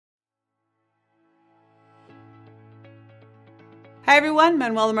Hi everyone,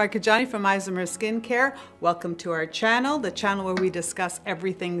 Manuela Marcheggianni from Isomers Skincare. Welcome to our channel, the channel where we discuss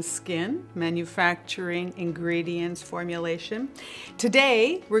everything skin, manufacturing, ingredients, formulation.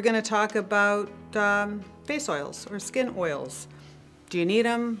 Today, we're going to talk about face oils or skin oils. Do you need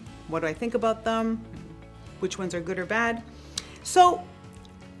them? What do I think about them? Which ones are good or bad? So,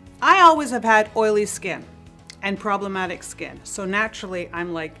 I always have had oily skin and problematic skin. So naturally,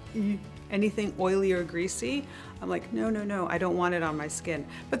 I'm like, anything oily or greasy, I'm like, no, I don't want it on my skin.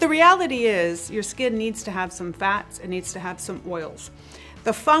 But the reality is your skin needs to have some fats, it needs to have some oils.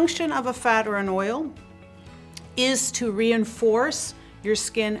 The function of a fat or an oil is to reinforce your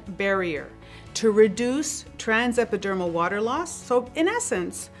skin barrier, to reduce transepidermal water loss. So in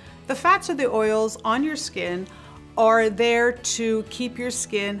essence, the fats or the oils on your skin are there to keep your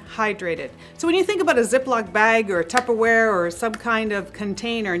skin hydrated. So when you think about a Ziploc bag or a Tupperware or some kind of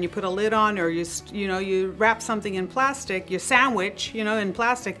container and you put a lid on, or you wrap something in plastic, you sandwich, in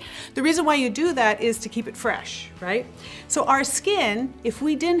plastic, the reason why you do that is to keep it fresh, right? So our skin, if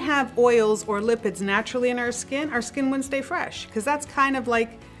we didn't have oils or lipids naturally in our skin wouldn't stay fresh, because that's kind of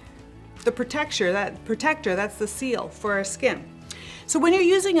like the protector, that's the seal for our skin. So when you're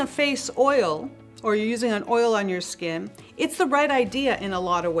using a face oil, or you're using an oil on your skin, it's the right idea in a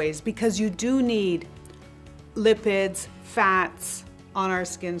lot of ways, because you do need lipids, fats on our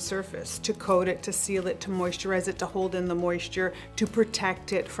skin surface to coat it, to seal it, to moisturize it, to hold in the moisture, to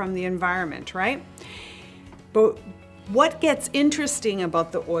protect it from the environment, right? But what gets interesting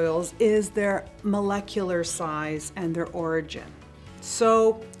about the oils is their molecular size and their origin.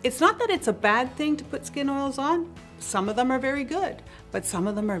 So it's not that it's a bad thing to put skin oils on. Some of them are very good, but some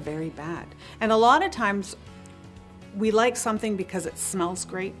of them are very bad. And a lot of times we like something because it smells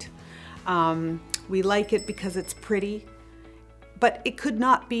great. We like it because it's pretty, but it could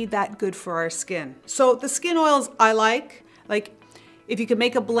not be that good for our skin. So the skin oils I like if you can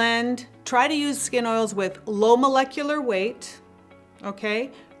make a blend, try to use skin oils with low molecular weight,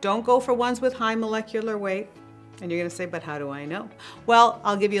 okay? Don't go for ones with high molecular weight. And you're gonna say, but how do I know? Well,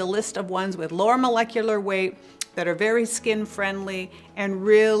 I'll give you a list of ones with lower molecular weight that are very skin friendly and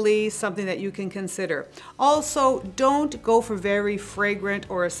really something that you can consider. Also, don't go for very fragrant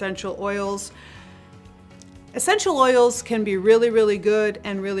or essential oils. Essential oils can be really, really good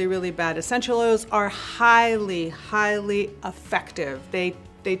and really, really bad. Essential oils are highly, highly effective. They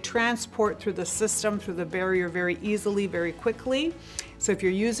transport through the system, through the barrier very easily, very quickly. So if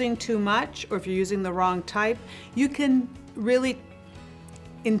you're using too much, or if you're using the wrong type, you can really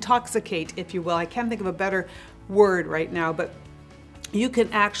intoxicate, if you will. I can't think of a better word right now, but you can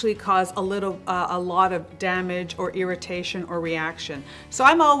actually cause a lot of damage or irritation or reaction. So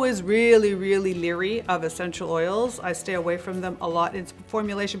I'm always really, really leery of essential oils. I stay away from them a lot in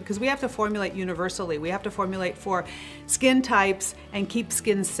formulation, because we have to formulate universally. We have to formulate for skin types and keep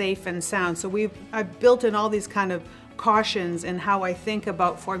skin safe and sound. So I've built in all these kind of cautions in how I think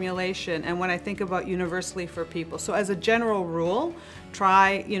about formulation and when I think about universally for people. So as a general rule,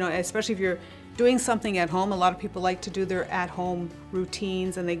 try, especially if you're doing something at home. A lot of people like to do their at-home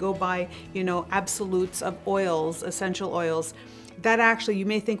routines and they go buy, absolutes of oils, essential oils. That actually, you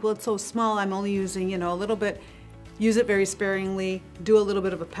may think, well, it's so small, I'm only using, a little bit. Use it very sparingly. Do a little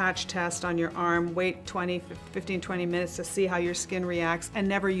bit of a patch test on your arm. Wait 15, 20 minutes to see how your skin reacts, and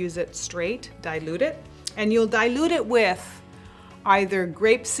never use it straight. Dilute it. And you'll dilute it with either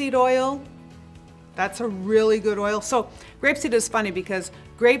grapeseed oil. That's a really good oil. So grapeseed is funny because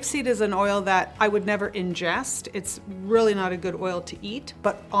grapeseed is an oil that I would never ingest. It's really not a good oil to eat,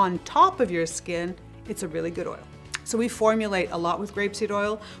 but on top of your skin, it's a really good oil. So we formulate a lot with grapeseed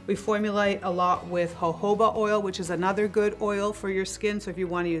oil. We formulate a lot with jojoba oil, which is another good oil for your skin. So if you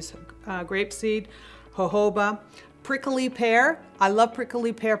want to use grapeseed, jojoba, prickly pear. I love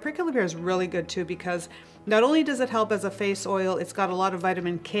prickly pear. Prickly pear is really good too, because not only does it help as a face oil, it's got a lot of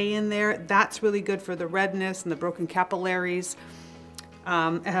vitamin K in there. That's really good for the redness and the broken capillaries.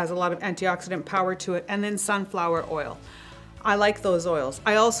 It has a lot of antioxidant power to it. And then sunflower oil. I like those oils.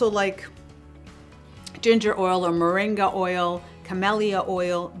 I also like ginger oil or moringa oil, camellia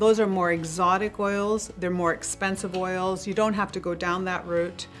oil. Those are more exotic oils. They're more expensive oils. You don't have to go down that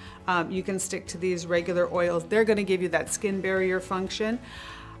route. You can stick to these regular oils. They're going to give you that skin barrier function.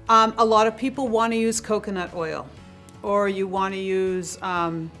 A lot of people want to use coconut oil, or you want to use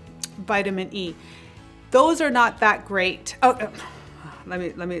vitamin E. Those are not that great.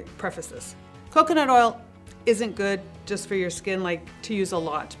 Let me preface this. Coconut oil isn't good just for your skin, like to use a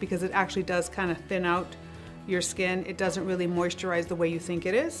lot, because it actually does kind of thin out your skin. It doesn't really moisturize the way you think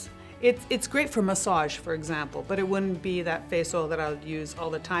it is. It's great for massage, for example, but it wouldn't be that face oil that I would use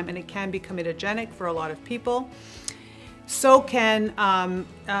all the time, and it can be comedogenic for a lot of people. So can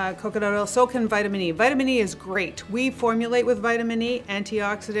coconut oil, so can vitamin E. Vitamin E is great. We formulate with vitamin E,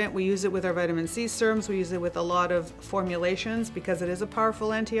 antioxidant. We use it with our vitamin C serums. We use it with a lot of formulations because it is a powerful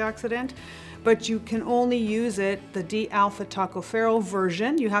antioxidant. But you can only use it, the D-alpha tocopherol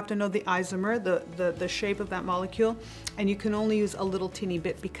version. You have to know the isomer, the shape of that molecule, and you can only use a little teeny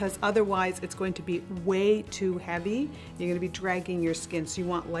bit because otherwise it's going to be way too heavy. You're going to be dragging your skin, so you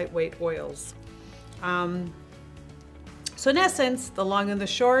want lightweight oils. So in essence, the long and the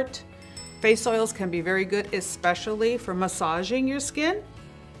short, face oils can be very good, especially for massaging your skin,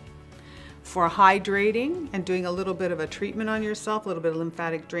 for hydrating and doing a little bit of a treatment on yourself, a little bit of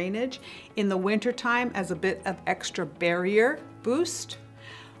lymphatic drainage. In the wintertime, as a bit of extra barrier boost.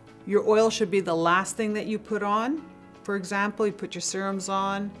 Your oil should be the last thing that you put on. For example, you put your serums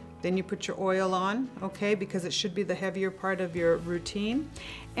on, then you put your oil on, okay, because it should be the heavier part of your routine.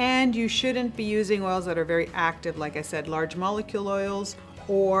 And you shouldn't be using oils that are very active, like I said, large molecule oils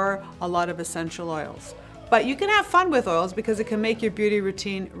or a lot of essential oils. But you can have fun with oils because it can make your beauty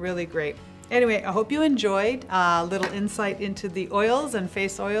routine really great. Anyway, I hope you enjoyed a little insight into the oils and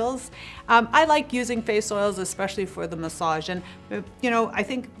face oils. I like using face oils, especially for the massage. And you know, I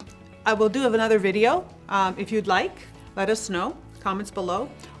think I will do another video. If you'd like, let us know, comments below,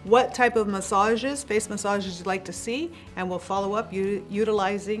 what type of massages, face massages you'd like to see, and we'll follow up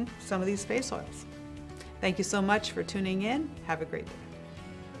utilizing some of these face oils. Thank you so much for tuning in. Have a great day.